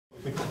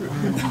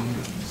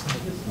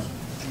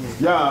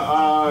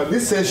Yeah,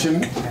 this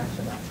session,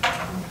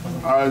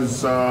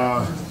 as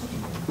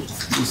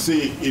you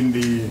see in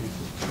the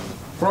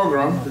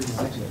program,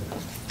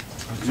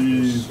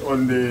 is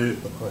on the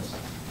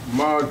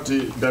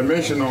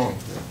multi-dimensional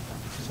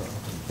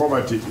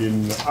poverty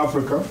in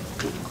Africa.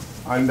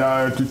 And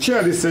to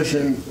chair this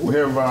session, we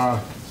have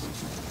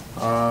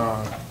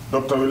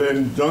Dr.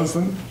 Elaine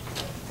Johnson,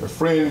 a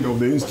friend of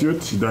the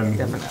Institute. She's done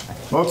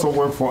lots of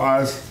work for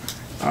us.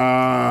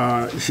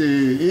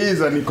 She is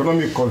an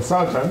economic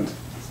consultant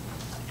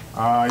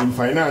in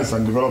finance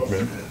and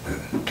development.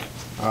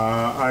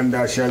 And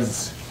she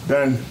has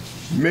done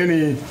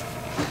many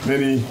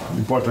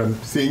important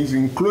things,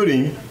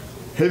 including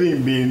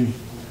having been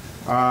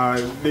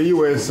the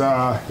U.S.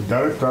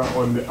 Director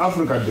on the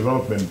African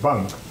Development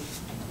Bank.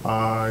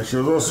 She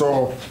has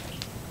also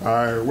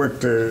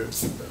worked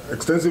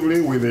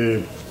extensively with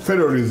the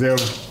Federal Reserve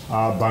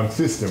Bank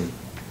system.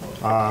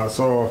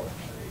 So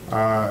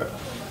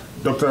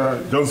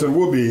Dr. Johnson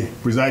will be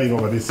presiding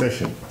over this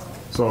session.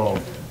 So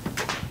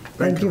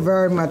thank you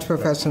very much,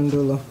 Professor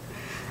Ndulu.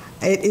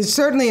 It is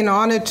certainly an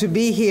honor to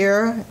be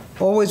here.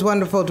 Always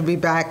wonderful to be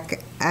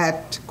back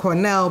at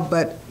Cornell,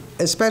 but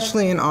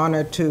especially an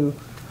honor to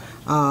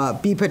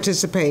be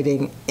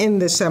participating in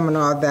this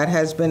seminar that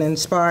has been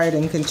inspired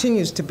and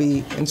continues to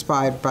be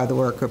inspired by the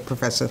work of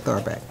Professor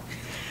Thorbecke.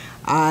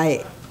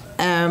 I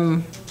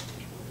am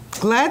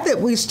glad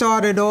that we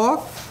started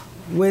off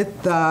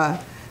with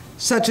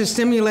such a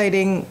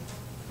stimulating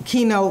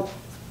keynote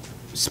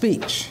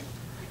speech,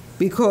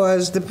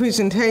 because the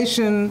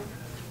presentation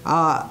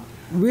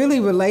really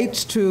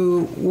relates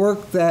to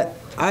work that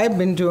I've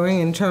been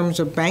doing in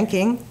terms of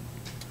banking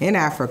in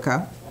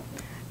Africa,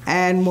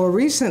 and more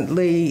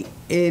recently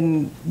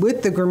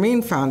with the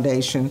Grameen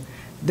Foundation.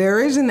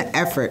 There is an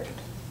effort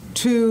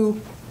to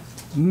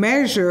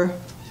measure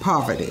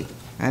poverty,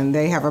 and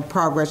they have a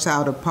Progress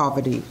Out of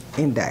Poverty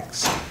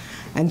Index.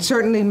 And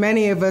certainly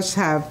many of us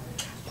have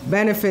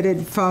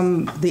benefited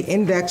from the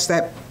index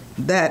that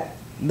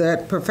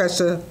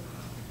Professor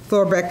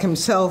Thorbecke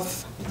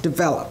himself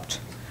developed.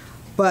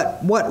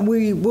 But what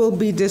we will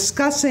be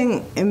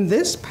discussing in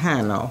this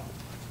panel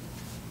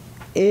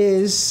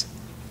is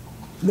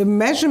the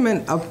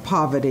measurement of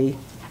poverty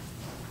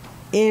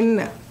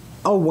in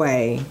a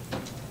way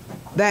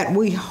that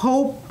we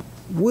hope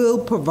will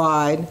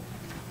provide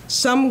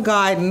some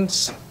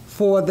guidance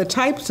for the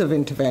types of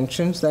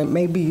interventions that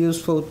may be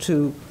useful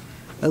to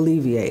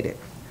alleviate it.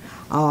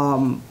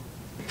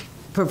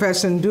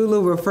 Professor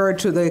Ndulu referred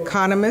to The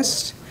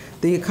Economist.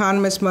 The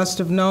Economist must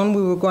have known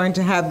we were going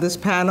to have this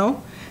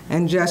panel,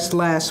 and just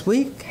last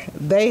week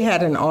they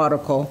had an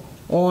article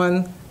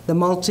on the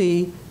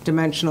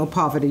multi-dimensional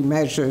poverty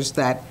measures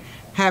that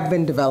have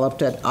been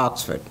developed at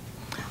Oxford.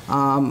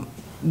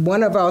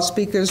 One of our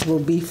speakers will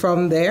be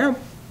from there,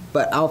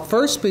 but our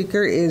first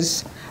speaker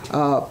is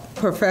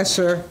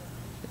Professor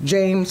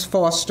James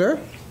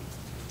Foster,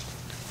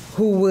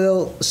 who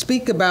will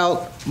speak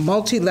about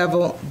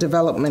multi-level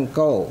development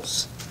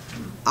goals.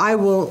 I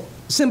will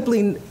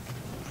simply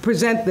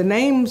present the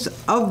names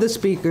of the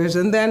speakers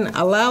and then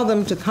allow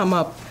them to come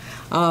up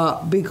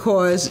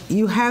because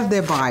you have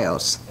their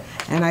bios.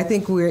 And I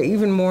think we're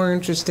even more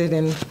interested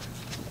in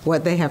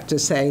what they have to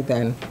say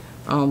than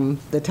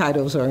the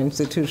titles or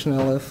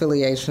institutional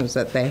affiliations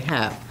that they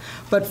have.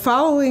 But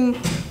following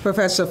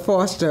Professor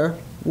Foster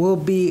will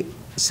be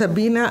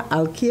Sabina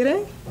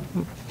Alkire,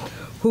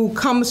 who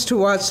comes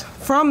to us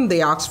from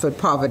the Oxford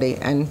Poverty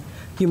and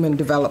Human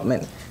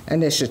Development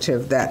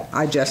Initiative that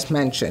I just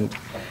mentioned.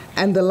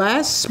 And the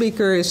last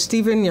speaker is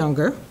Stephen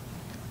Younger,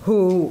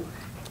 who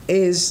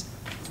is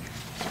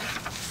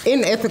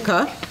in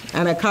Ithaca,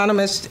 an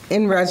economist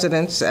in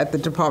residence at the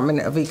Department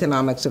of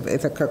Economics of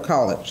Ithaca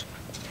College.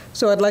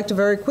 So I'd like to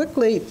very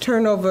quickly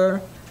turn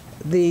over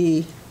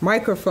the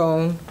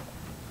microphone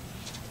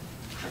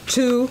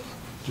to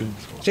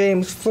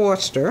James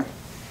Foster.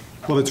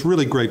 Well, it's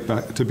really great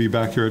to be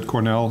back here at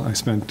Cornell. I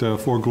spent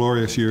 4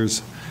 glorious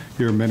years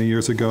here many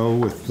years ago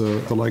with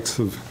the likes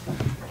of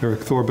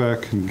Eric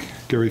Thorbecke and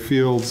Gary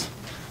Fields,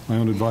 my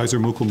own advisor,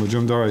 Mukul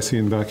Majumdar. I see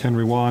him back,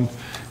 Henry Wan.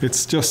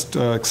 It's just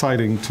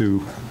exciting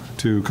to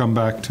come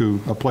back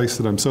to a place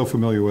that I'm so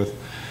familiar with,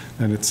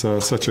 and it's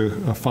such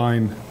a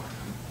fine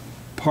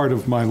part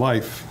of my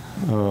life.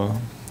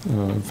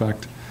 In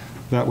fact,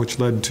 that which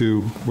led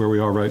to where we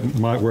are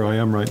where I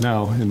am right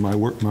now in my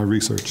work, my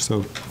research.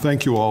 So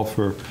thank you all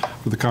for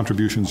the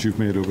contributions you've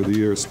made over the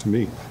years to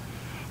me.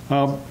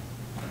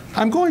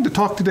 I'm going to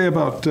talk today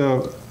about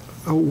a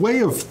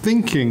way of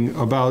thinking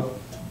about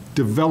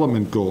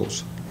development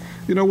goals.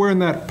 You know, we're in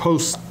that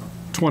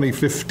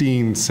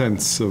post-2015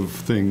 sense of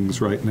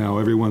things right now.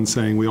 Everyone's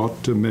saying we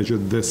ought to measure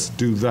this,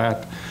 do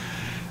that.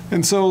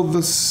 And so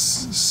the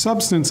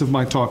substance of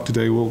my talk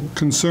today will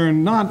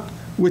concern not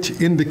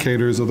which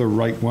indicators are the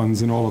right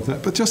ones and all of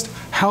that, but just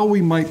how we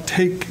might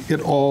take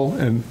it all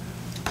and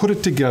put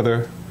it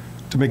together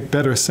to make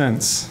better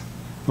sense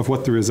of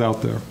what there is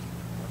out there.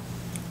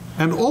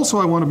 And also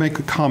I want to make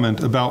a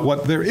comment about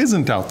what there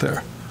isn't out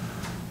there,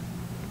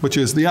 which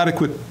is the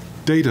adequate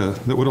data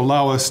that would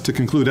allow us to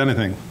conclude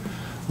anything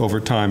over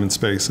time and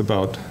space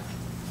about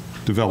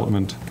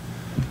development.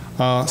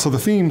 So the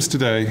themes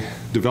today: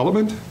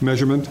 development,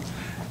 measurement,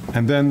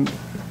 and then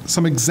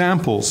some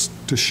examples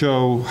to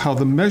show how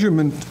the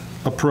measurement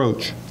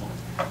approach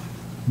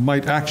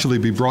might actually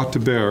be brought to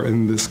bear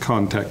in this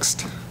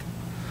context.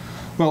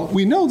 Well,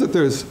 we know that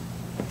there's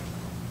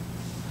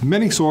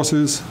many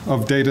sources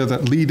of data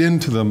that lead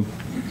into the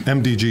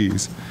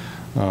MDGs,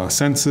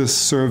 census,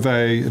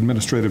 survey,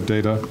 administrative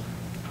data,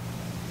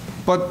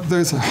 but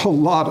there's a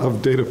lot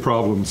of data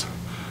problems.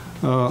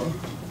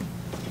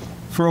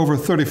 For over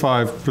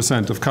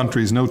 35% of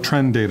countries, no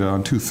trend data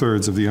on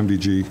 2/3 of the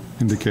MDG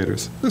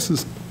indicators. This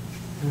is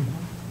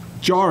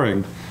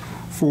jarring.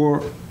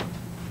 For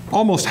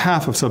almost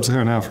half of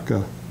sub-Saharan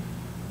Africa,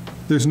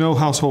 there's no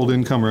household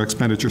income or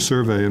expenditure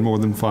survey in more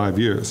than 5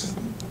 years.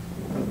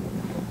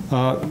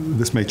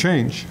 This may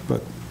change,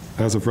 but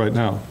as of right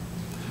now.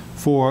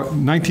 For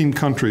 19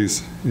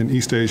 countries in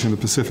East Asia and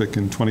the Pacific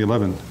in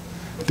 2011,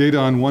 data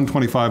on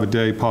 125 a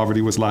day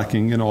poverty was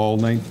lacking in all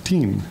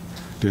 19.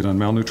 Data on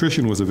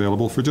malnutrition was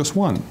available for just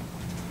 1.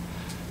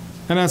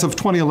 And as of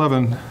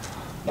 2011,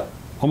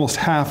 almost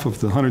half of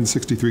the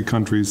 163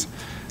 countries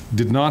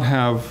did not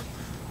have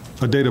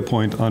a data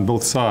point on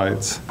both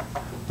sides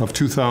of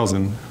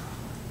 2000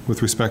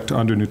 with respect to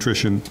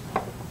undernutrition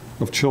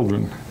of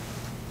children.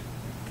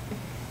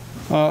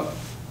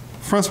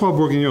 Francois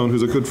Bourguignon,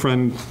 who's a good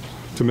friend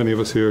to many of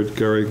us here,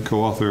 Gary,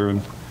 co-author,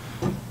 and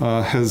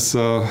has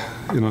a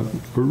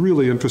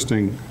really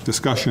interesting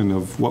discussion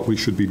of what we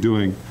should be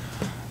doing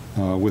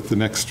with the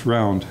next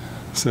round,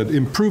 said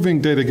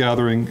improving data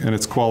gathering and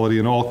its quality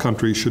in all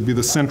countries should be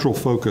the central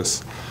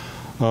focus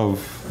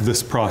of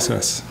this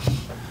process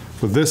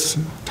for this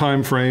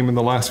time frame in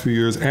the last few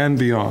years and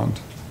beyond.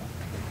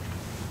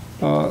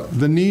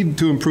 The need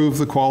to improve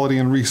the quality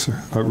and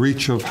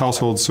reach of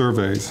household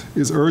surveys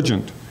is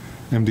urgent,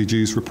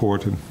 MDG's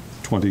report in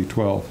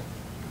 2012.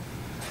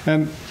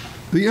 And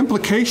the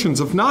implications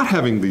of not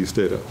having these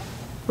data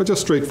are just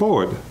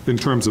straightforward in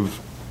terms of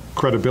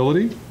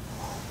credibility.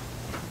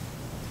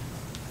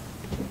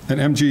 An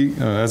MG,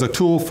 as a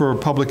tool for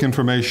public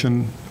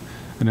information,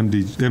 an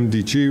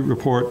MDG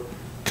report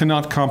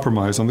cannot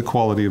compromise on the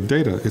quality of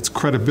data. Its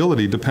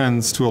credibility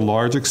depends to a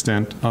large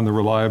extent on the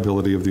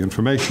reliability of the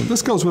information.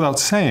 This goes without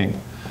saying,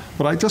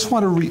 but I just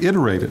want to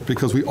reiterate it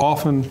because we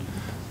often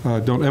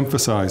don't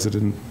emphasize it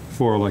in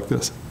fora like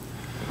this.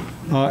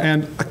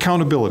 And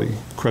accountability,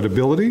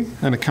 credibility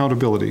and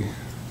accountability.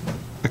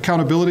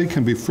 Accountability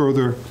can be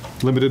further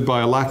limited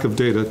by a lack of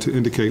data to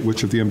indicate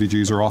which of the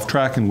MDGs are off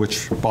track and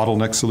which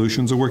bottleneck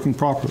solutions are working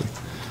properly.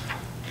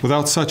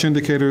 Without such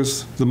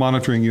indicators, the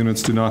monitoring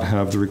units do not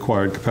have the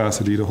required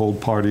capacity to hold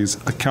parties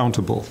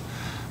accountable.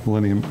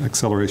 Millennium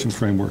Acceleration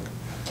Framework,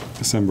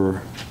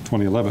 December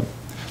 2011.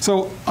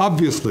 So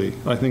obviously,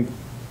 I think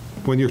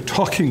when you're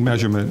talking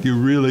measurement, you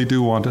really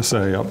do want to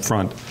say up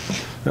front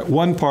that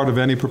one part of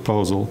any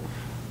proposal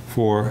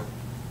for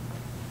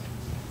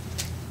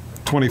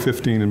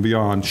 2015 and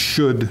beyond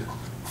should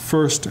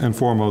first and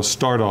foremost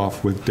start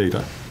off with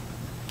data.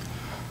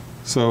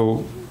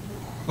 So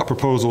a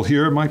proposal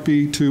here might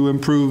be to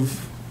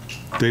improve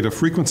data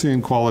frequency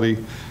and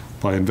quality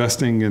by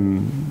investing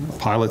in a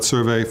pilot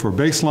survey for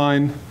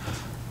baseline,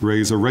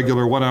 raise a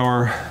regular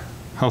 1-hour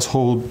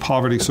household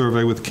poverty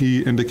survey with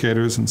key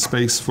indicators and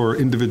space for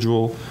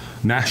individual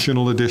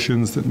national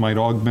editions that might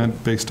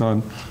augment based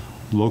on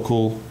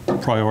local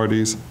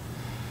priorities.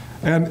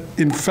 And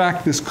in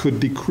fact, this could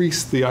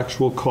decrease the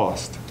actual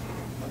cost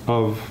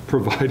of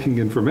providing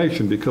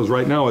information, because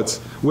right now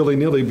it's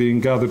willy-nilly being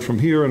gathered from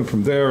here and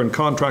from there, and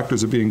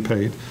contractors are being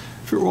paid.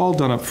 If it were all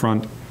done up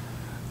front,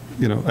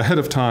 ahead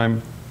of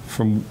time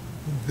from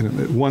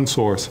one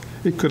source,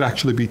 it could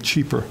actually be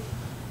cheaper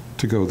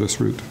to go this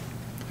route.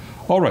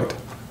 All right,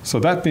 so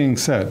that being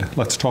said,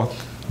 let's talk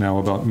now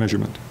about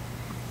measurement.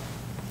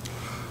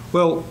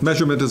 Well,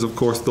 measurement is, of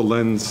course, the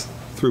lens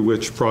through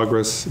which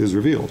progress is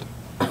revealed.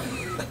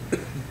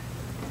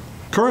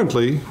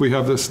 Currently, we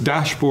have this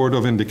dashboard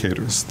of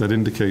indicators that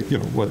indicate,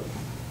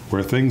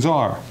 where things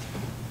are,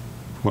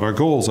 what our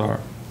goals are.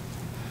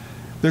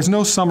 There's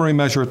no summary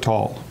measure at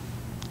all.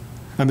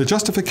 And the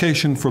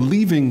justification for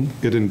leaving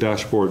it in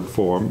dashboard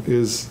form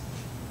is,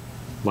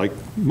 like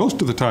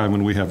most of the time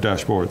when we have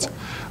dashboards,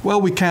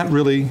 well, we can't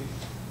really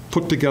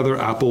put together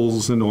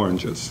apples and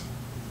oranges.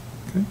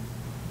 Okay?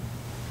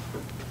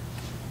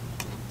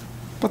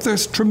 But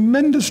there's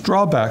tremendous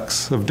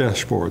drawbacks of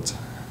dashboards.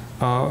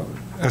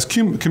 As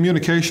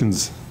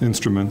communications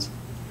instruments,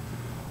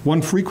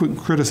 one frequent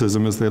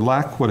criticism is they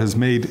lack what has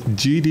made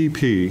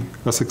GDP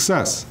a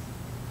success: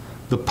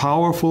 the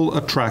powerful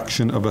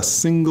attraction of a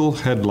single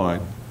headline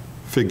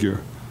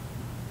figure,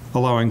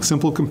 allowing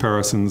simple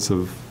comparisons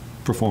of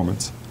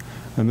performance.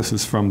 And this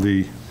is from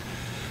the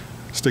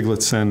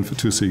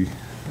Stiglitz-Sen-Fitoussi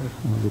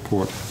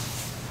report.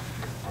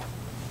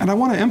 And I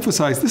want to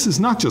emphasize, this is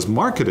not just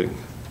marketing.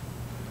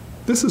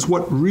 This is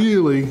what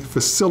really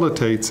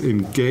facilitates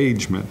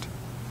engagement,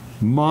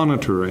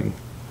 monitoring,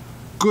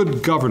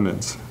 good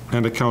governance,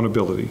 and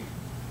accountability.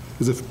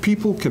 is if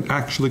people can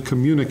actually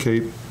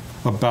communicate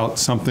about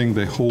something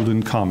they hold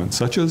in common,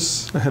 such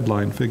as a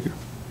headline figure.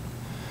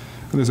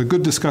 And there's a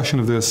good discussion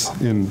of this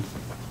in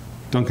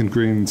Duncan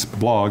Green's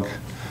blog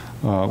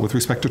with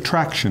respect to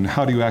traction.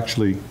 How do you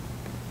actually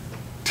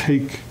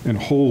take and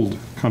hold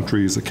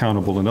countries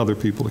accountable and other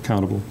people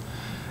accountable?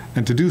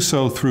 And to do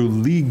so through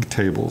league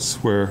tables,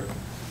 where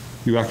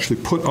you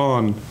actually put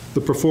on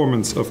the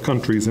performance of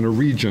countries in a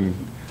region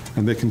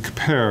and they can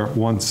compare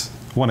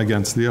one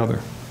against the other.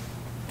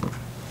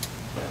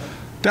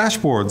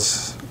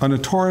 Dashboards are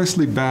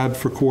notoriously bad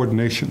for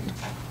coordination.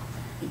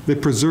 They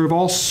preserve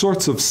all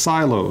sorts of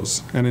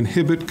silos and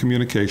inhibit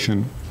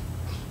communication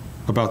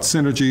about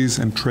synergies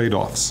and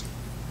trade-offs.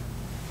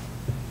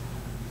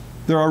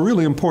 There are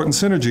really important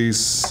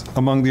synergies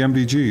among the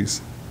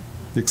MDGs.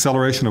 The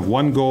acceleration of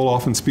one goal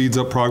often speeds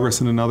up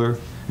progress in another.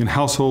 In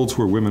households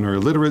where women are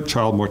illiterate,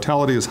 child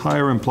mortality is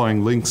higher,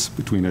 implying links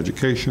between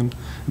education,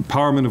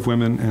 empowerment of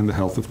women, and the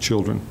health of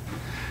children.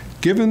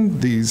 Given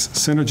these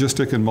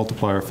synergistic and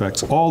multiplier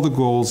effects, all the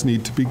goals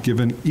need to be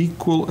given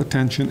equal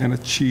attention and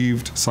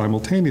achieved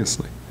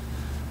simultaneously.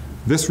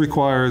 This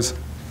requires,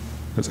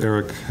 as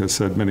Eric has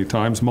said many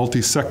times,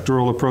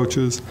 multi-sectoral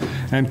approaches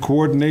and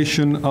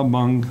coordination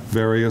among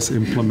various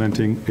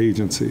implementing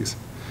agencies.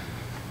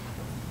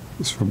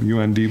 This is from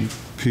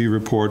UNDP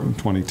report in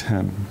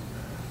 2010.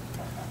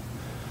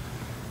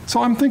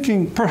 So I'm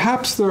thinking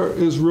perhaps there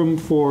is room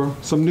for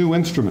some new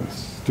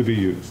instruments to be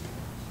used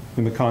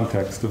in the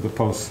context of the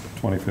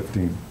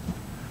post-2015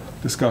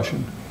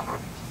 discussion.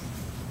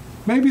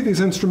 Maybe these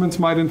instruments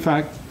might in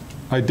fact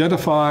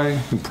identify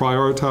and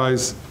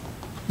prioritize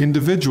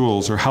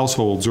individuals or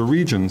households or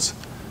regions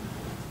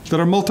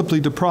that are multiply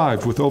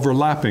deprived with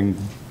overlapping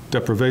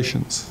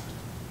deprivations.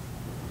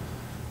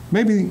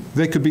 Maybe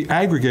they could be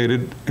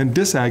aggregated and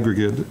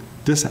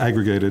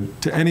disaggregated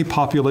to any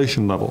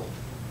population level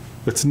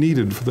that's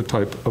needed for the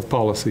type of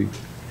policy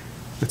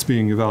that's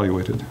being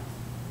evaluated.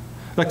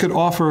 That could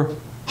offer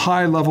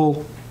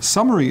high-level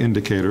summary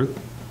indicator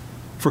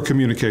for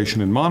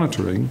communication and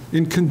monitoring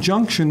in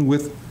conjunction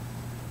with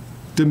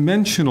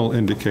dimensional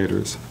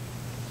indicators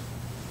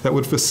that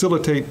would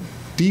facilitate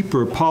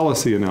deeper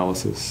policy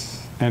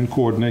analysis and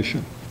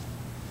coordination.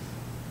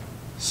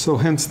 So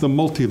hence the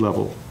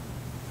multi-level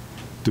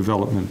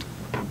development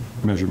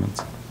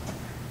measurements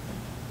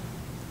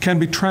can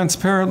be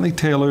transparently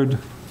tailored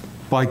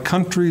by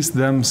countries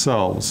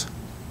themselves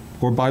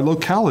or by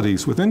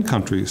localities within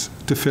countries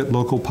to fit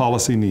local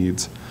policy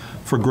needs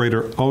for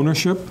greater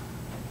ownership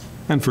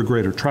and for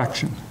greater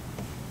traction,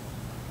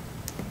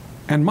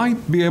 and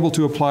might be able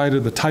to apply to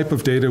the type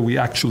of data we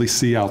actually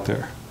see out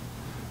there.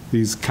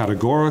 These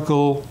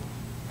categorical,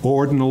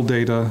 ordinal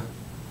data,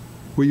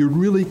 where you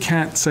really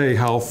can't say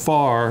how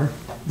far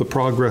the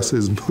progress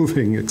is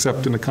moving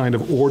except in a kind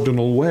of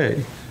ordinal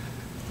way.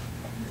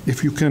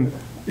 If you can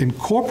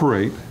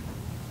incorporate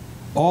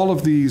all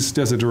of these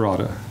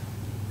desiderata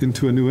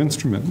into a new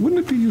instrument,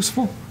 wouldn't it be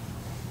useful?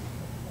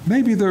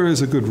 Maybe there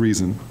is a good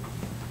reason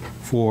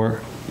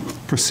for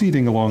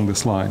proceeding along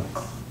this line.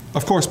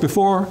 Of course,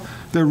 before,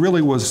 there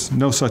really was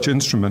no such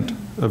instrument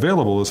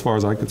available as far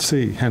as I could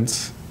see,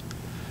 hence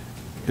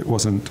it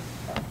wasn't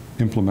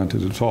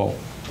implemented at all.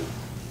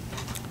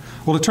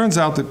 Well, it turns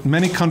out that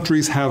many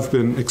countries have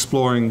been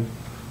exploring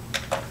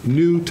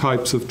new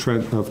types of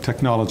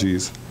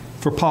technologies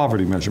for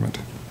poverty measurement,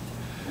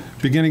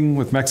 beginning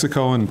with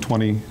Mexico in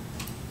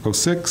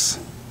 2006.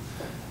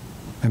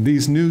 And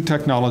these new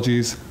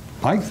technologies,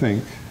 I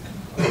think,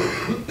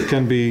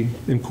 can be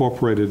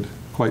incorporated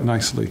quite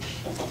nicely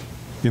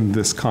in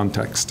this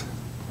context.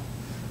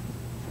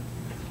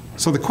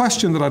 So the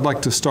question that I'd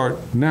like to start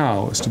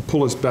now is to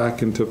pull us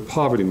back into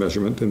poverty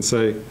measurement and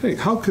say, hey,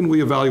 how can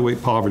we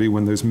evaluate poverty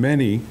when there's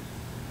many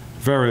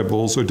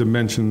variables or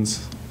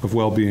dimensions of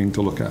well-being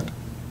to look at?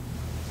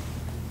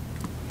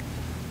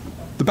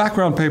 The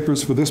background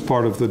papers for this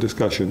part of the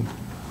discussion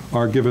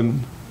are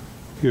given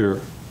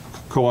here,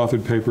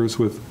 co-authored papers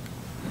with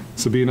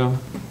Sabina,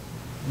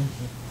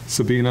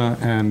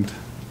 and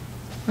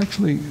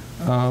actually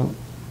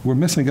we're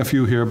missing a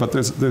few here, but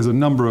there's a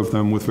number of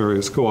them with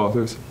various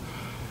co-authors.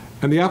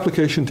 And the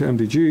application to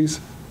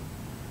MDGs,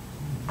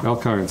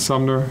 Alkire and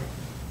Sumner,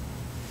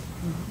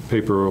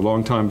 paper a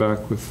long time back,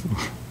 a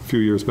few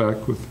years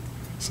back with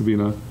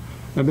Sabina.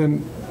 And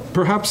then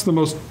perhaps the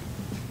most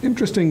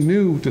interesting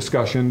new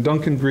discussion,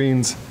 Duncan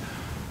Green's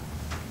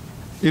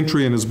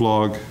entry in his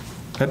blog,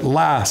 at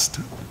last,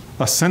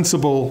 a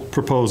sensible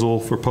proposal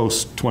for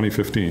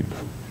post-2015.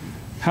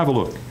 Have a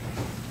look.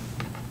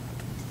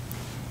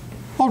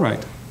 All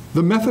right,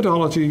 the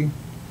methodology,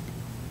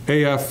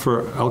 AF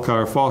for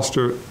Alkire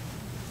Foster,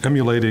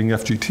 emulating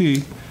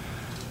FGT,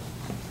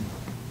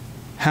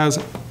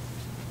 has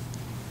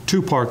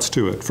two parts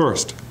to it.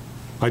 First,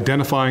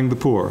 identifying the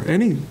poor.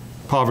 Any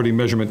poverty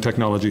measurement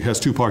technology has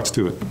two parts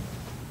to it: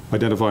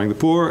 identifying the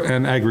poor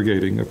and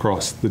aggregating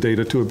across the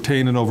data to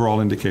obtain an overall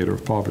indicator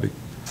of poverty.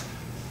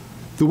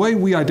 The way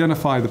we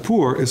identify the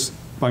poor is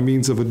by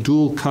means of a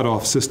dual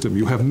cutoff system.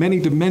 You have many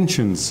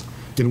dimensions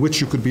in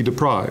which you could be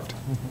deprived.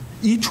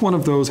 Each one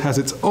of those has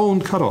its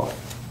own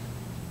cutoff.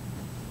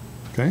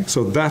 Okay,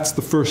 so that's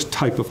the first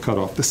type of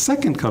cutoff. The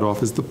second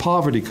cutoff is the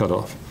poverty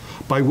cutoff,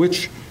 by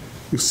which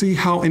you see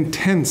how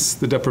intense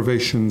the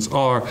deprivations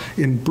are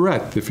in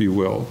breadth, if you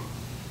will.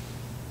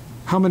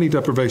 How many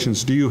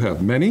deprivations do you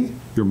have? Many?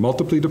 You're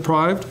multiply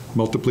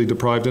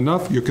deprived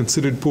enough, you're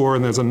considered poor,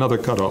 and there's another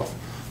cutoff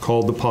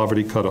called the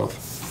poverty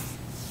cutoff.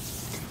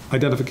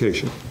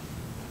 Identification.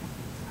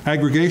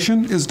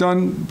 Aggregation is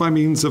done by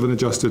means of an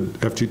adjusted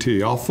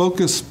FGT. I'll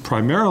focus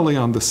primarily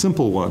on the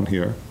simple one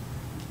here,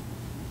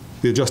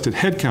 the adjusted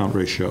headcount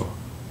ratio,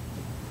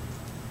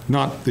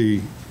 not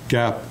the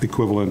gap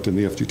equivalent and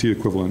the FGT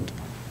equivalent.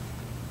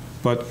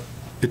 But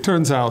it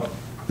turns out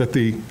that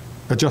the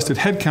adjusted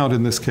headcount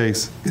in this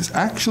case is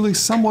actually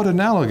somewhat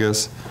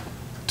analogous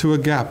to a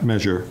gap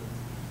measure,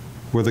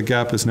 where the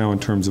gap is now in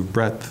terms of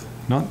breadth,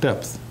 not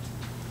depth.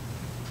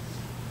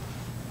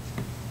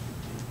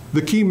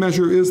 The key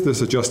measure is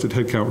this adjusted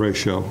headcount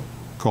ratio,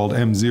 called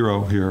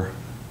M0 here.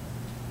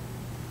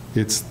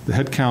 It's the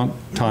headcount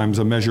times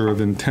a measure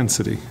of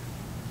intensity.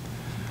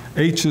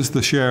 H is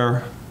the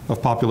share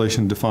of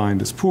population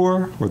defined as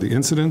poor, or the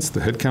incidence, the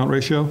headcount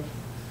ratio.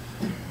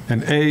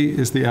 And A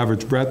is the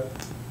average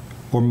breadth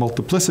or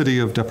multiplicity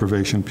of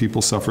deprivation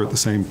people suffer at the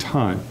same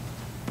time,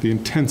 the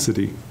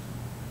intensity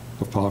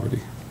of poverty.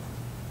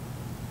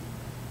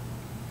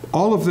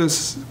 All of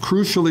this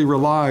crucially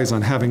relies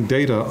on having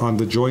data on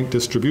the joint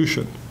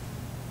distribution.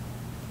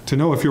 To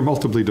know if you're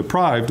multiply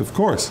deprived, of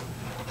course,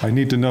 I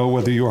need to know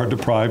whether you are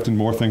deprived in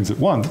more things at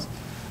once,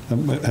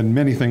 and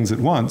many things at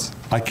once.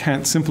 I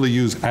can't simply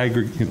use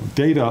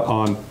data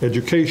on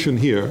education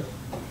here,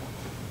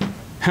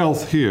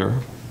 health here,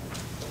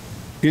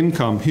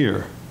 income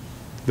here.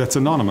 That's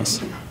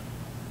anonymous.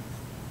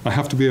 I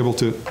have to be able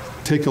to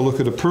take a look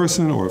at a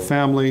person or a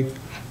family,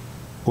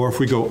 or if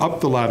we go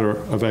up the ladder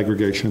of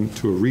aggregation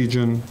to a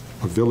region,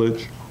 a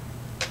village,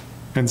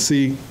 and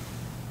see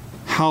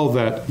how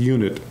that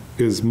unit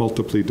is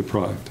multiply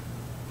deprived.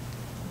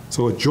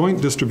 So a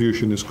joint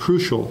distribution is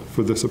crucial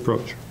for this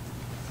approach.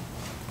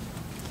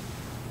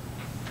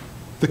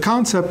 The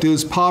concept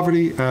is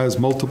poverty as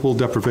multiple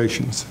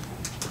deprivations.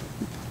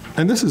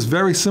 And this is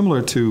very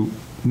similar to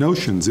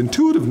notions,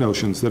 intuitive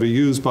notions that are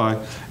used by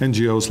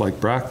NGOs like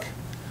BRAC.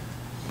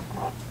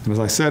 And as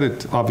I said,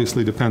 it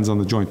obviously depends on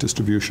the joint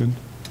distribution.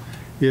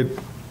 It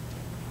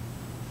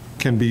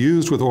can be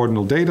used with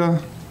ordinal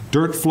data.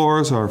 Dirt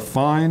floors are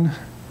fine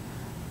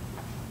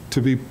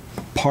to be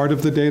part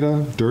of the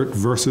data, dirt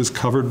versus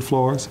covered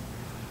floors.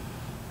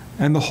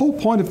 And the whole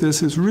point of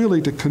this is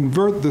really to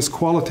convert this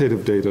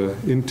qualitative data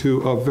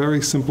into a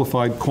very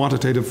simplified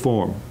quantitative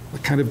form, a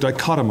kind of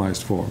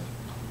dichotomized form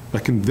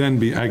that can then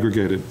be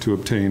aggregated to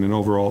obtain an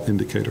overall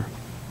indicator.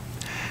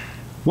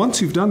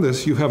 Once you've done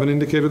this, you have an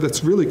indicator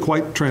that's really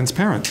quite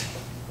transparent.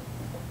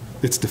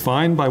 It's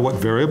defined by what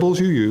variables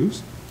you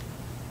use,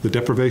 the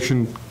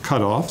deprivation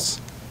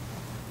cutoffs,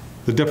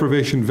 the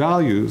deprivation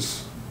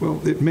values.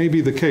 Well, it may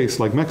be the case,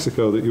 like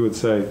Mexico, that you would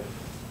say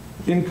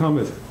income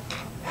is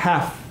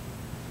half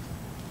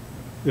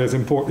as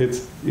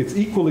important, it's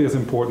equally as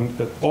important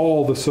as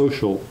all the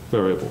social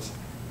variables.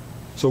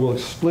 So we'll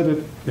split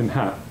it in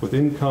half, with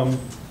income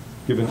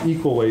given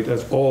equal weight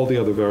as all the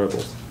other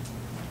variables.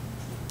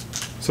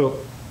 So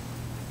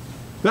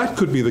that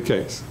could be the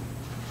case.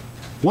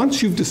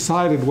 Once you've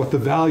decided what the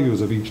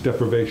values of each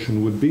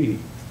deprivation would be,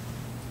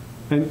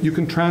 and you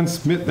can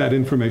transmit that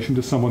information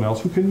to someone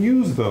else who can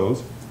use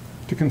those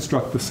to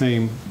construct the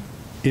same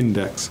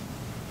index.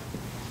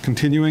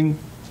 Continuing,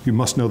 you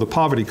must know the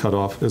poverty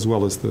cutoff as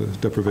well as the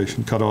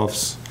deprivation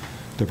cutoffs,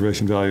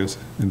 deprivation values,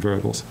 and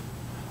variables.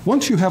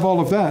 Once you have all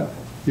of that,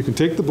 you can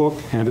take the book,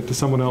 hand it to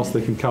someone else,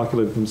 they can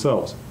calculate it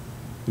themselves.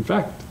 In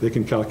fact, they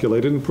can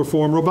calculate it and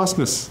perform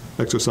robustness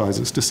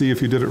exercises to see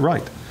if you did it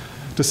right,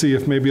 to see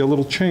if maybe a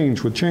little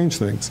change would change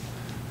things.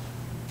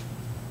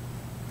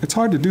 It's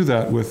hard to do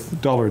that with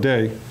 $1 a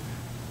day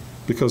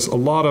because a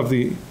lot of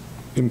the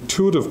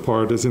intuitive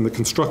part is in the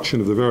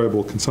construction of the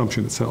variable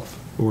consumption itself,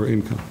 or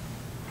income.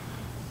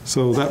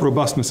 So that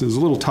robustness is a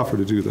little tougher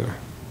to do there.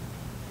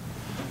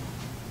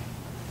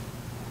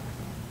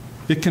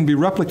 It can be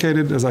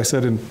replicated, as I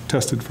said, and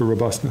tested for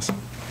robustness.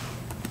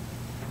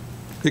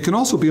 It can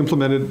also be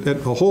implemented at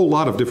a whole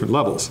lot of different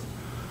levels.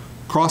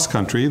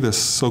 Cross-country, this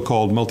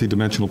so-called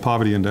multidimensional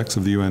poverty index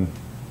of the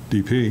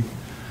UNDP,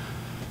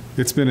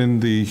 it's been in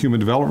the Human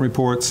Development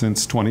Report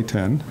since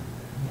 2010.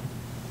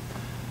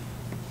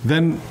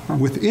 Then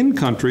within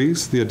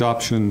countries, the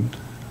adoption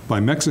by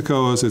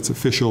Mexico as its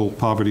official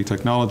poverty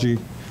technology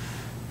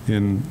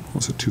in,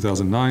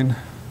 2009?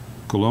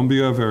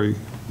 Colombia,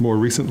 more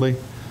recently.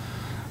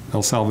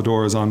 El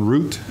Salvador is en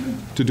route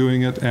to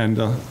doing it, and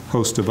a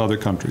host of other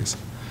countries.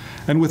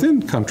 And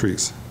within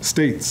countries,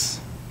 states,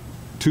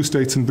 2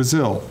 states in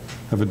Brazil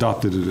have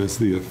adopted it as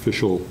the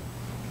official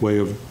way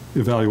of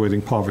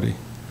evaluating poverty.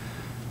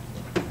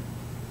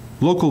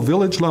 Local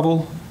village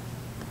level,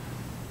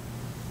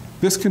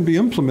 this can be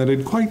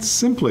implemented quite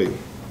simply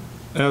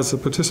as a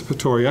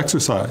participatory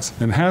exercise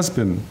and has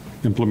been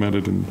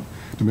implemented in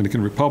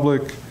Dominican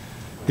Republic,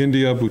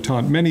 India,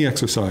 Bhutan, many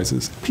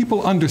exercises.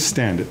 People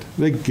understand it.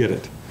 They get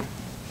it.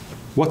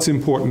 What's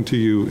important to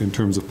you in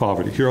terms of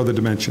poverty? Here are the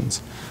dimensions.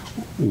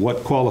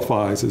 What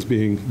qualifies as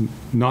being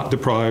not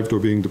deprived or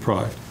being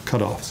deprived?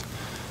 Cutoffs.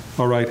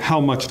 All right, how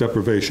much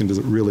deprivation does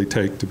it really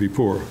take to be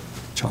poor?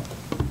 Chop.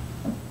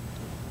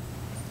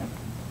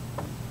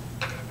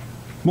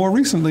 More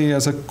recently,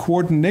 as a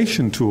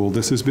coordination tool,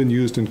 this has been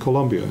used in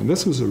Colombia. And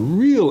this was a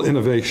real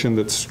innovation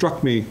that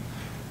struck me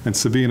and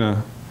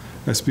Sabina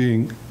as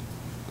being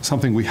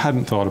something we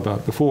hadn't thought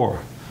about before,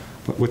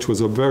 but which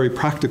was a very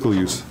practical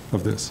use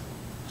of this.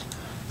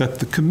 That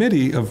the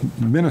committee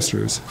of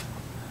ministers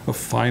of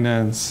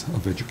finance,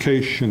 of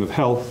education, of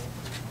health,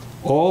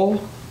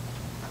 all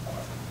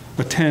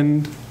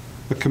attend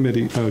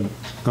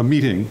a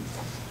meeting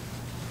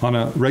on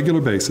a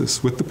regular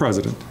basis with the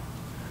president,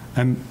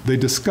 and they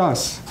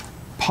discuss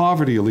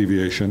poverty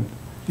alleviation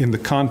in the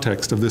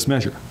context of this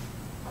measure.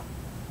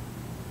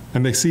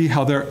 And they see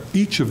how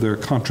each of their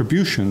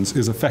contributions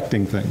is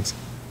affecting things.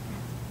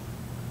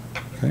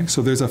 Okay?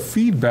 So there's a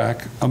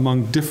feedback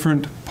among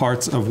different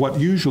parts of what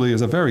usually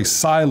is a very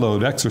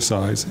siloed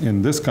exercise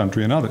in this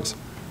country and others.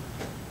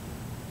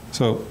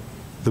 So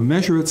the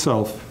measure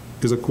itself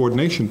is a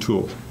coordination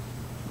tool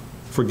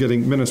for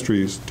getting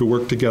ministries to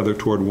work together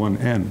toward one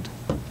end.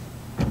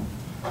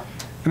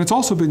 And it's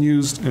also been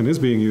used and is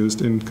being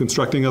used in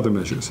constructing other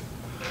measures.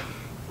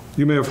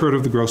 You may have heard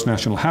of the Gross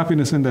National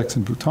Happiness Index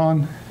in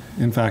Bhutan.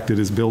 In fact, it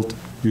is built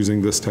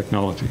using this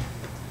technology.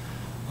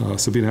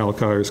 Sabina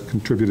Halakar has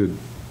contributed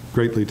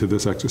greatly to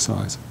this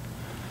exercise.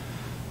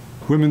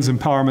 Women's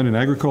Empowerment in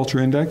Agriculture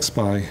Index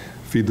by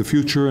Feed the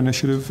Future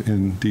Initiative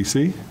in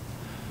DC.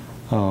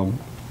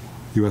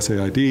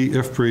 USAID,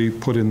 IFPRI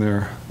put in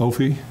their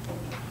OFI.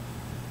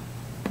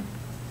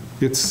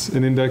 It's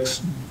an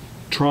index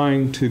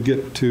trying to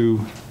get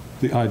to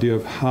the idea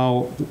of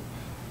how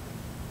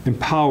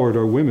empowered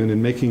are women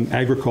in making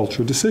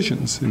agricultural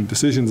decisions, in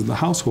decisions in the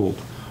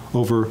household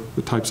over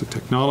the types of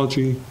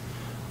technology,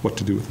 what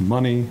to do with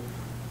money,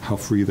 how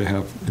free they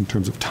have in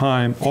terms of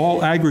time,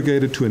 all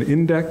aggregated to an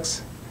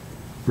index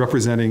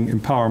representing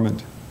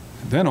empowerment,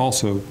 and then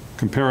also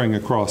comparing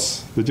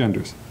across the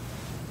genders.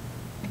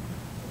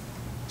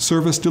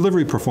 Service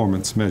delivery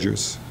performance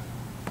measures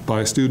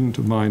by a student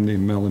of mine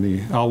named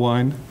Melanie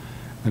Alwine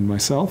and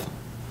myself.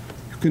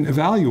 You can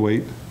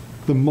evaluate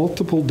the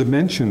multiple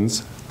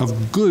dimensions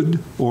of good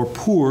or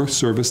poor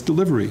service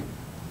delivery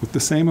with the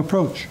same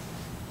approach.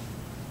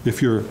 If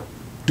you're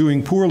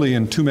doing poorly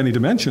in too many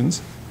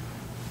dimensions,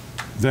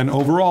 then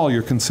overall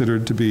you're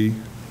considered to be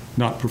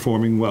not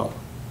performing well.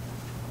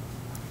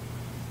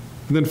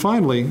 And then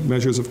finally,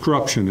 measures of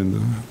corruption in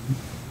the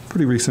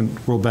pretty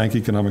recent World Bank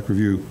Economic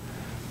Review,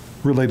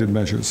 related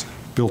measures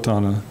built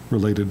on a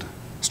related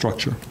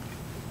structure.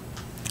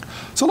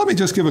 So let me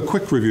just give a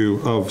quick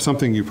review of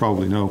something you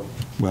probably know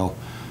well,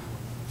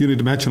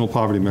 unidimensional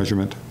poverty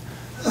measurement.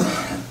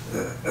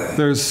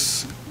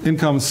 There's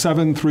income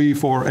 7, 3,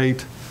 4,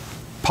 8.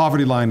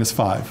 Poverty line is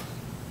 5.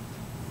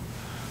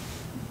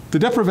 The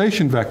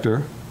deprivation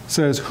vector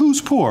says, who's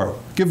poor?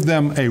 Give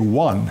them a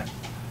 1.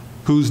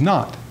 Who's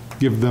not?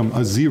 Give them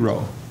a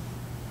 0.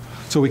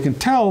 So we can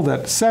tell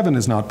that 7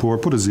 is not poor,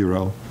 put a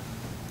 0.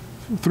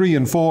 3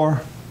 and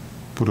 4,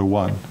 put a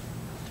 1,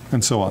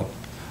 and so on.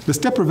 This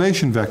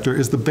deprivation vector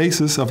is the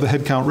basis of the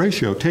headcount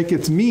ratio. Take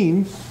its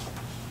mean,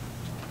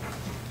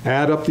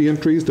 add up the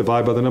entries,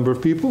 divide by the number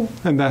of people,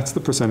 and that's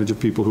the percentage of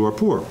people who are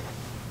poor.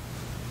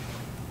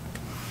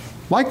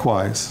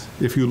 Likewise,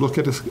 if you look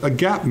at a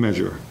gap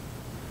measure,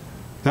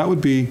 that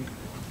would be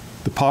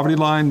the poverty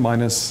line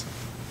minus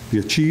the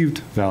achieved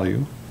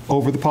value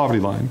over the poverty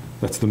line.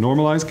 That's the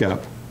normalized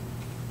gap.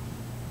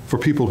 For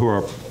people who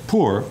are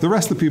poor, the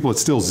rest of the people,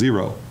 it's still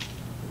 0.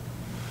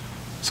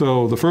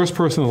 So the first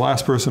person, the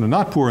last person are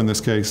not poor in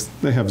this case,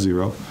 they have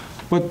 0.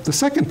 But the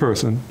second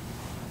person,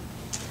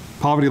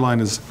 poverty line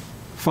is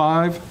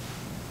 5,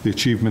 the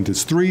achievement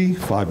is 3,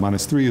 5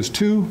 minus 3 is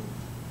 2,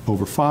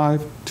 over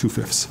 5,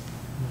 2/5.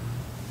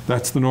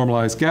 That's the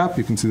normalized gap.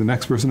 You can see the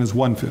next person is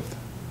 1/5.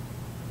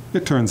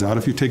 It turns out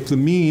if you take the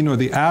mean or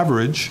the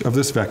average of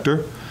this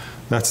vector,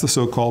 that's the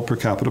so-called per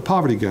capita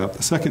poverty gap,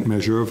 the second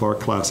measure of our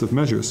class of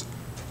measures.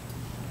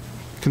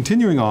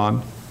 Continuing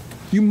on,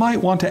 you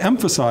might want to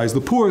emphasize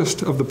the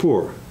poorest of the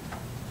poor.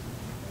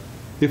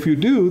 If you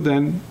do,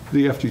 then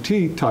the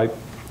FGT type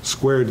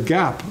squared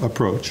gap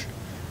approach,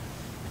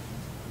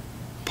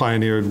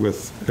 pioneered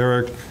with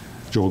Eric,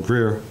 Joel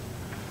Greer,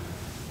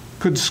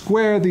 could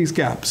square these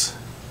gaps.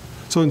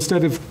 So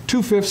instead of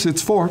 2/5,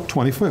 it's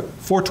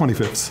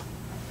 4/25.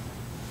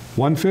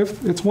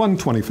 1/5, it's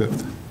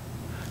 1/25.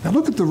 Now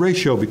look at the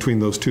ratio between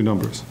those two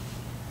numbers.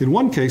 In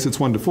one case, it's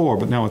 1 to 4,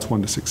 but now it's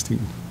 1 to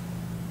 16.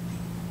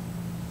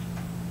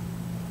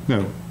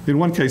 No, in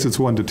one case, it's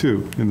 1 to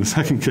 2. In the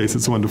second case,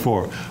 it's 1 to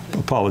 4.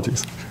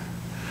 Apologies.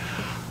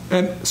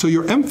 And so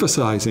you're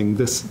emphasizing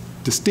this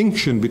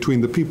distinction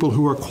between the people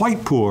who are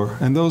quite poor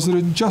and those that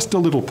are just a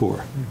little poor.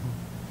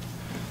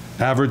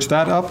 Mm-hmm. Average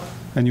that up,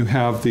 and you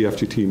have the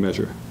FGT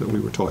measure that we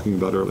were talking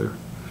about earlier.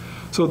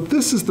 So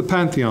this is the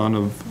pantheon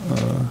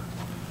of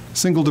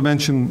single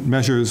dimension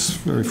measures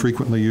very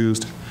frequently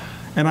used.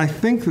 And I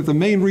think that the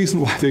main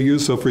reason why they're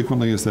used so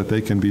frequently is that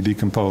they can be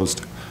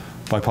decomposed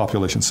by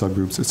population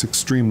subgroups. It's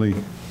extremely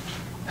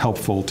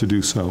helpful to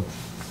do so.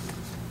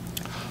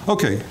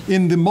 Okay,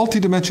 in the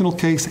multidimensional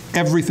case,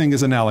 everything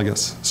is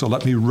analogous. So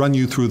let me run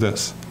you through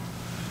this.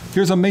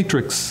 Here's a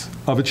matrix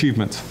of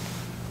achievements.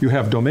 You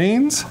have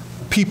domains,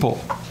 people.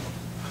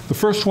 The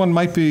first one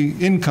might be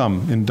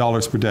income in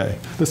dollars per day.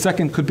 The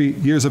second could be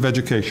years of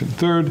education.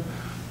 Third,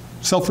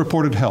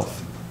 self-reported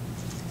health.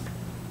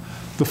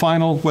 The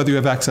final, whether you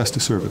have access to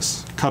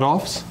service.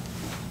 Cutoffs,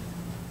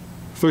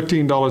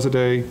 $13 a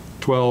day,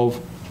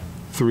 12,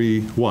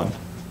 3, 1.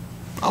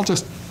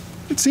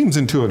 It seems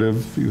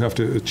intuitive. You have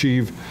to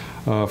achieve,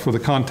 for the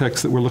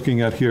context that we're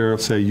looking at here,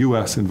 say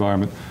US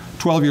environment,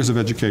 12 years of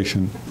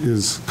education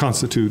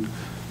constitute,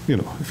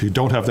 if you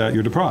don't have that,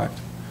 you're deprived.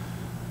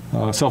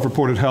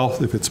 Self-reported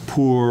health, if it's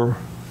poor,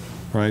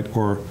 right,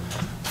 or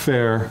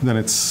fair, then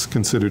you're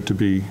considered to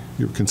be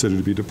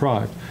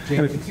deprived.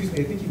 James, excuse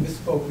me, I think you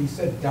misspoke. You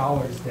said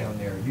dollars down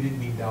there. You didn't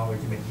mean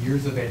dollars. You meant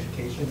years of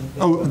education.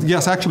 Oh,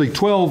 yes, actually,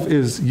 12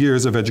 is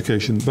years of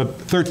education, but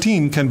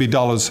 13 can be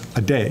dollars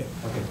a day.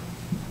 Okay.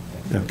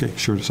 Okay,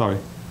 sure, sorry.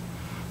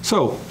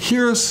 So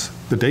here's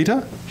the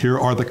data. Here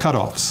are the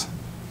cutoffs,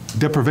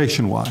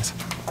 deprivation-wise.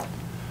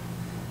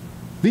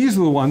 These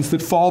are the ones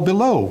that fall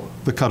below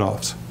the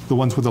cutoffs, the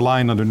ones with a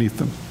line underneath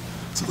them.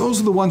 So those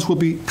are the ones we'll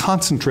be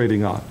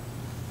concentrating on.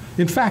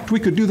 In fact, we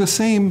could do the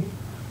same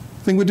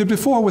thing we did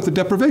before with the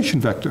deprivation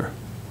vector.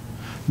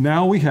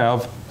 Now we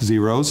have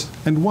zeros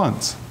and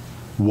ones.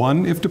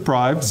 1 if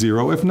deprived,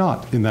 0 if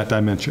not in that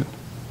dimension.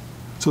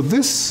 So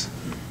this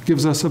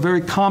gives us a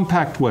very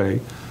compact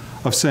way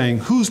of saying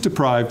who's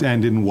deprived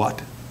and in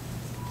what.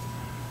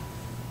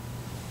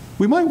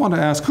 We might want to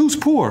ask, who's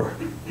poor?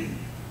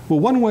 Well,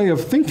 one way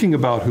of thinking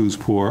about who's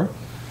poor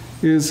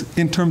is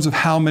in terms of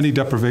how many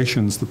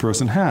deprivations the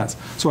person has.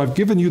 So I've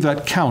given you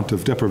that count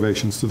of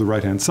deprivations to the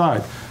right-hand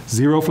side.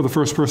 0 for the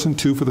first person,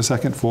 2 for the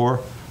second, 4,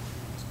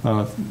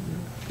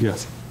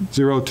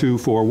 0, 2,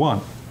 4,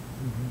 1.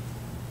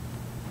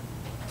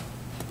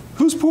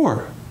 Who's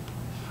poor?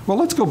 Well,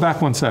 let's go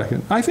back one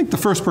second. I think the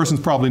first person's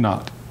probably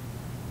not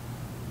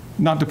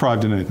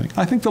deprived in anything.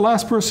 I think the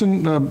last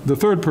person, the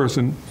third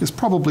person, is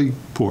probably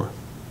poor.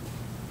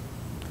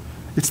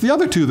 It's the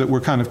other two that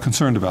we're kind of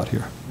concerned about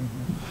here.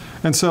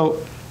 And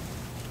so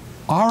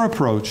our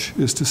approach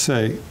is to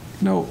say,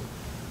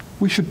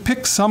 we should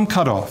pick some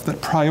cutoff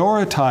that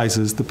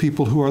prioritizes the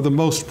people who are the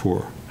most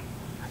poor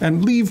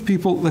and leave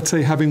people, let's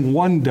say, having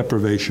one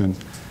deprivation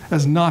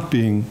as not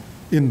being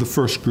in the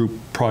first group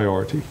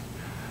priority.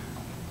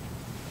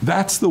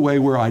 That's the way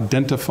we're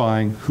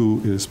identifying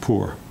who is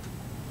poor.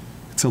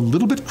 It's a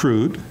little bit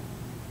crude,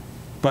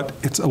 but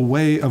it's a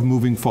way of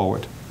moving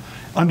forward.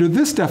 Under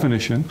this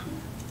definition,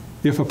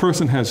 if a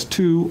person has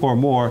 2 or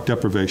more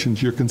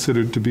deprivations, you're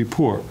considered to be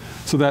poor.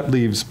 So that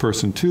leaves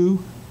person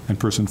 2 and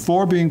person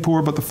 4 being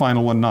poor, but the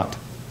final one not.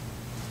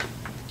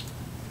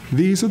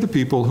 These are the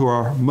people who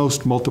are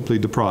most multiply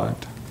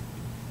deprived.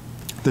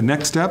 The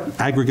next step,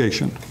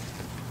 aggregation.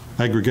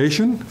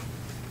 Aggregation.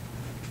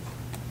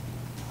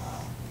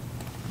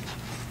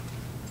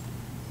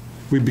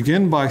 We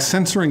begin by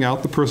censoring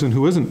out the person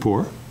who isn't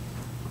poor,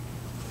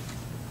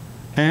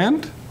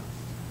 and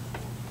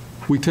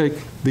we take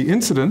the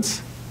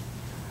incidence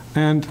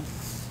and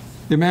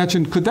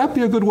imagine, could that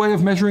be a good way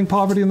of measuring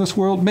poverty in this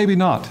world? Maybe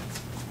not,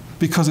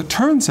 because it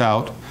turns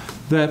out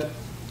that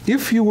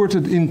if you were to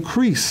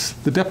increase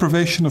the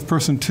deprivation of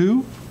person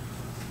 2,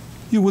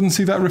 you wouldn't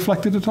see that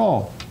reflected at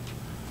all.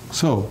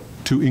 So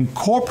to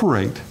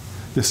incorporate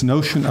this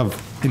notion of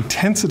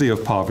intensity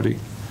of poverty,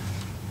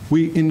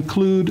 we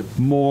include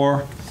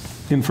more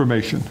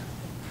information,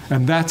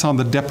 and that's on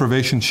the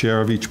deprivation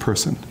share of each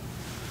person.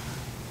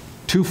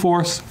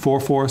 2/4,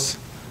 4/4,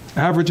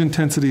 average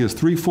intensity is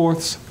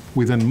 3/4.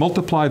 We then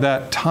multiply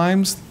that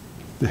times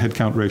the head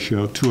count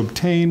ratio to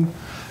obtain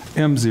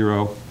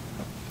M0,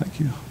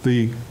 thank you,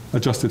 the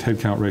adjusted head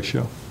count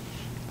ratio.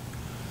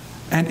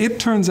 And it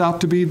turns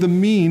out to be the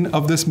mean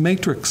of this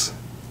matrix.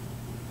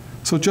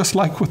 So just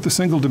like with the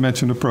single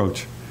dimension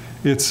approach,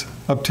 it's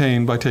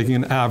obtained by taking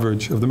an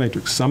average of the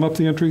matrix. Sum up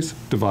the entries,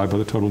 divide by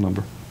the total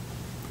number.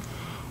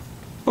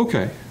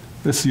 Okay,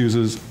 this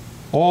uses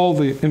all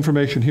the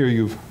information here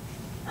you've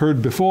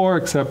heard before,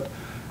 except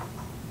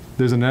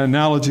there's an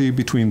analogy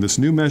between this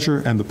new measure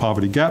and the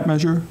poverty gap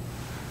measure.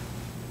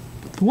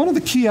 One of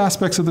the key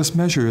aspects of this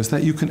measure is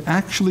that you can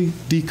actually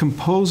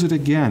decompose it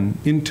again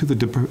into the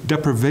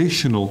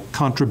deprivational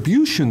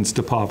contributions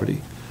to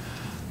poverty,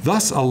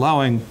 thus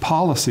allowing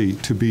policy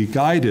to be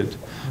guided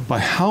by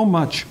how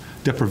much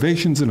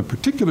deprivations in a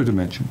particular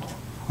dimension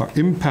are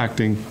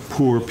impacting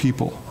poor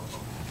people.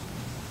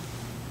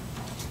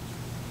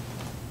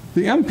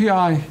 The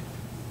MPI,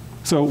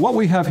 so what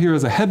we have here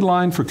is a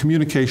headline for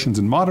communications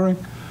and monitoring,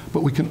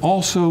 but we can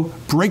also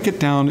break it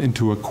down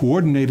into a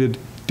coordinated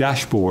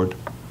dashboard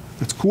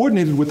that's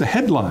coordinated with the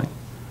headline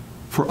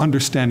for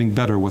understanding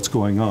better what's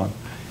going on.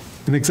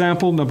 An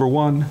example, number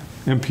 1,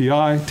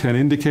 MPI, 10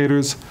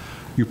 indicators.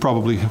 You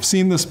probably have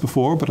seen this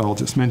before, but I'll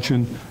just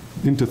mention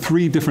into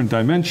 3 different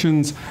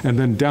dimensions, and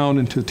then down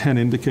into 10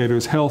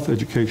 indicators: health,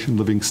 education,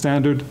 living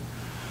standard.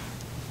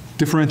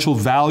 Differential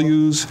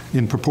values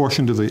in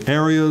proportion to the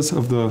areas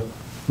of the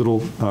little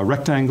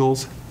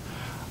rectangles.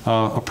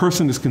 A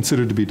person is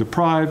considered to be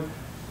deprived,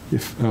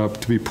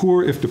 to be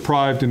poor if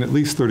deprived in at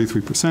least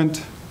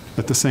 33%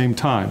 at the same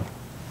time.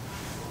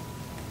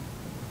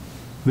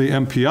 The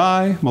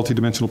MPI,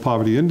 Multidimensional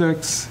Poverty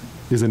Index,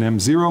 is an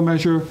M0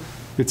 measure.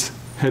 It's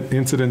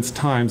incidence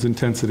times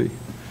intensity.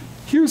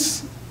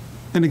 Here's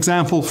an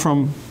example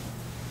from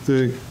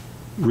the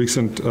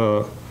recent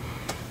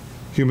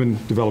Human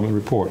Development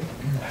Report.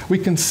 We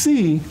can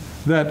see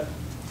that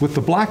with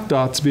the black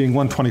dots being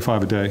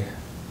 125 a day,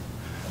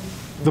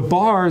 the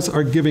bars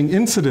are giving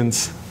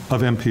incidence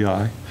of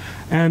MPI,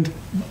 and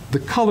the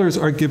colors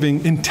are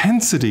giving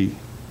intensity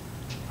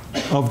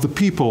of the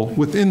people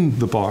within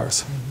the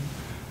bars.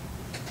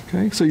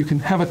 Okay, so you can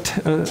have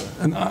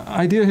an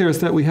idea here is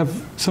that we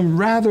have some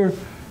rather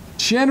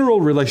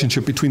general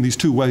relationship between these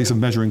 2 ways of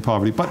measuring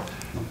poverty, but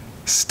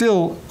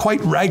still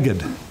quite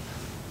ragged.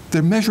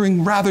 They're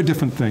measuring rather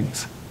different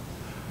things.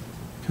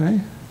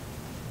 Okay?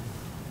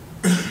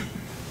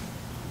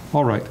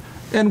 All right.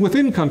 And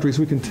within countries,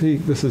 we can see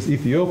this is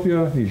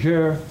Ethiopia,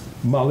 Niger,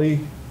 Mali,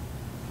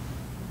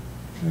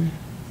 okay,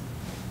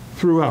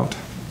 throughout.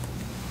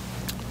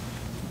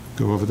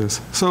 Go over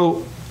this.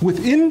 So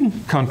within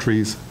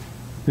countries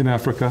in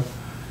Africa,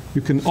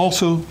 you can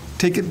also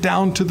take it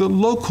down to the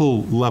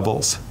local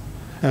levels,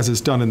 as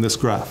is done in this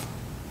graph.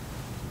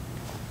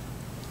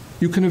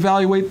 You can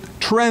evaluate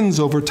trends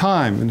over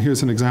time, and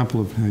here's an example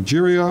of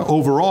Nigeria.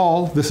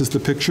 Overall, this is the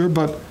picture,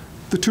 but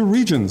the 2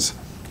 regions,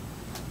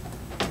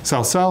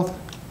 South-South,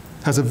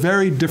 has a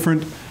very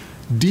different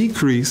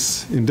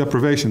decrease in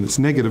deprivation. It's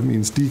negative,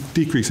 means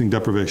decreasing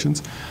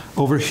deprivations.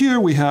 Over here,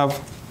 we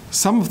have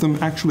some of them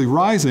actually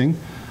rising,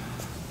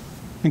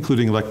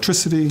 including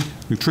electricity,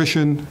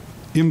 nutrition,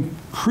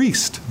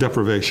 increased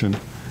deprivation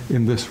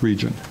in this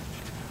region.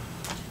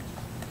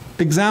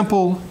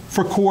 Example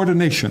for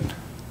coordination.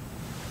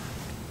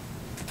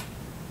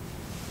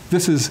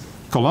 This is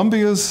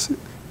Colombia's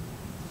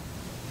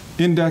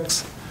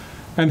index,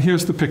 and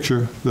here's the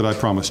picture that I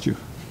promised you.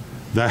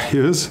 That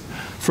is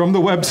from the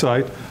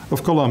website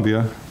of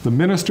Colombia, the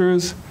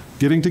ministers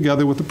getting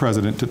together with the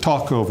president to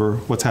talk over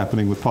what's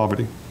happening with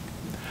poverty.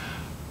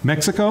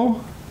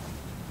 Mexico,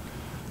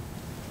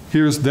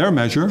 here's their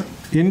measure.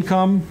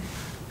 Income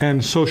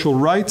and social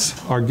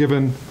rights are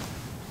given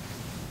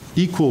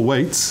equal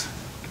weights.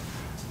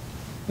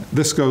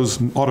 This goes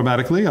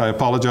automatically, I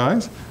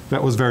apologize.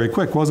 That was very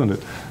quick, wasn't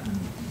it?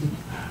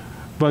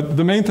 But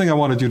the main thing I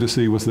wanted you to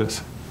see was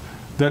this,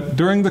 that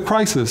during the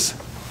crisis,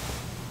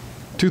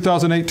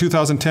 2008,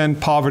 2010,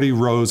 poverty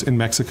rose in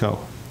Mexico.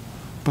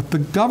 But the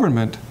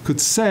government could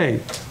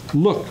say,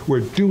 look, we're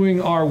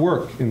doing our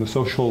work in the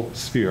social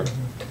sphere.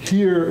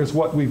 Here is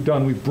what we've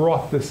done. We've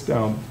brought this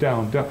down.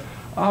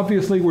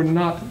 Obviously, we're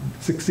not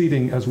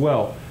succeeding as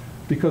well,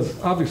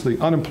 because obviously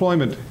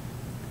unemployment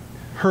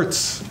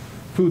hurts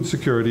food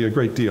security a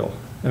great deal.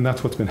 And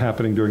that's what's been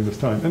happening during this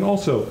time. And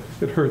also,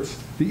 it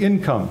hurts the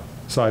income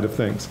side of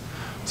things.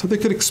 So they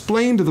could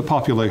explain to the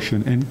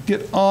population and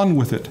get on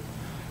with it.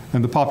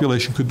 And the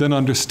population could then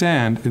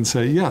understand and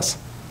say, yes,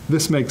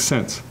 this makes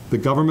sense. The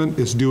government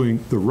is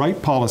doing the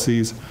right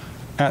policies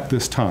at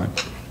this time.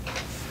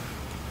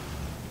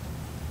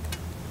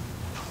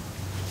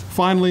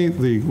 Finally,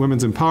 the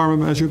women's empowerment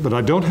measure, but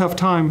I don't have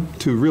time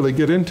to really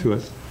get into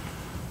it.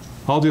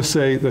 I'll just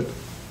say that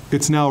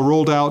it's now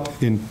rolled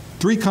out in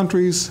 3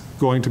 countries,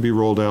 going to be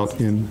rolled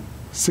out in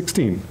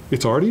 16.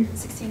 It's already?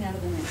 16 out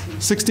of the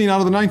 19. 16 out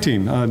of the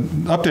 19.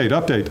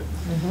 Update.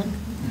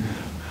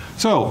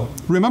 So,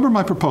 remember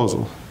my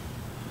proposal.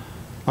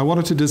 I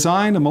wanted to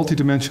design a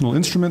multidimensional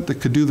instrument that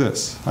could do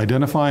this: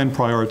 identify and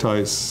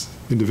prioritize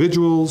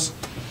individuals,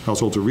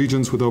 households or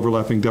regions with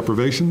overlapping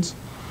deprivations,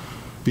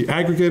 be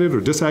aggregated or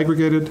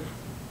disaggregated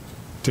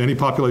to any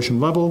population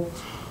level,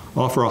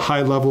 offer a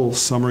high-level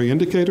summary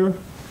indicator,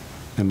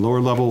 and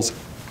lower levels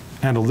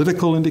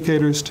analytical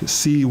indicators to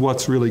see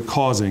what's really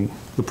causing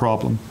the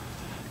problem,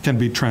 can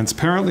be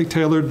transparently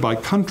tailored by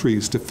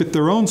countries to fit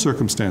their own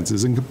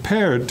circumstances and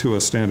compared to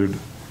a standard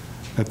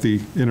at the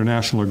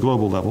international or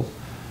global level,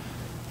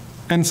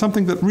 and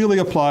something that really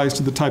applies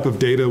to the type of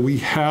data we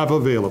have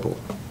available.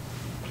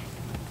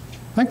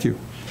 Thank you.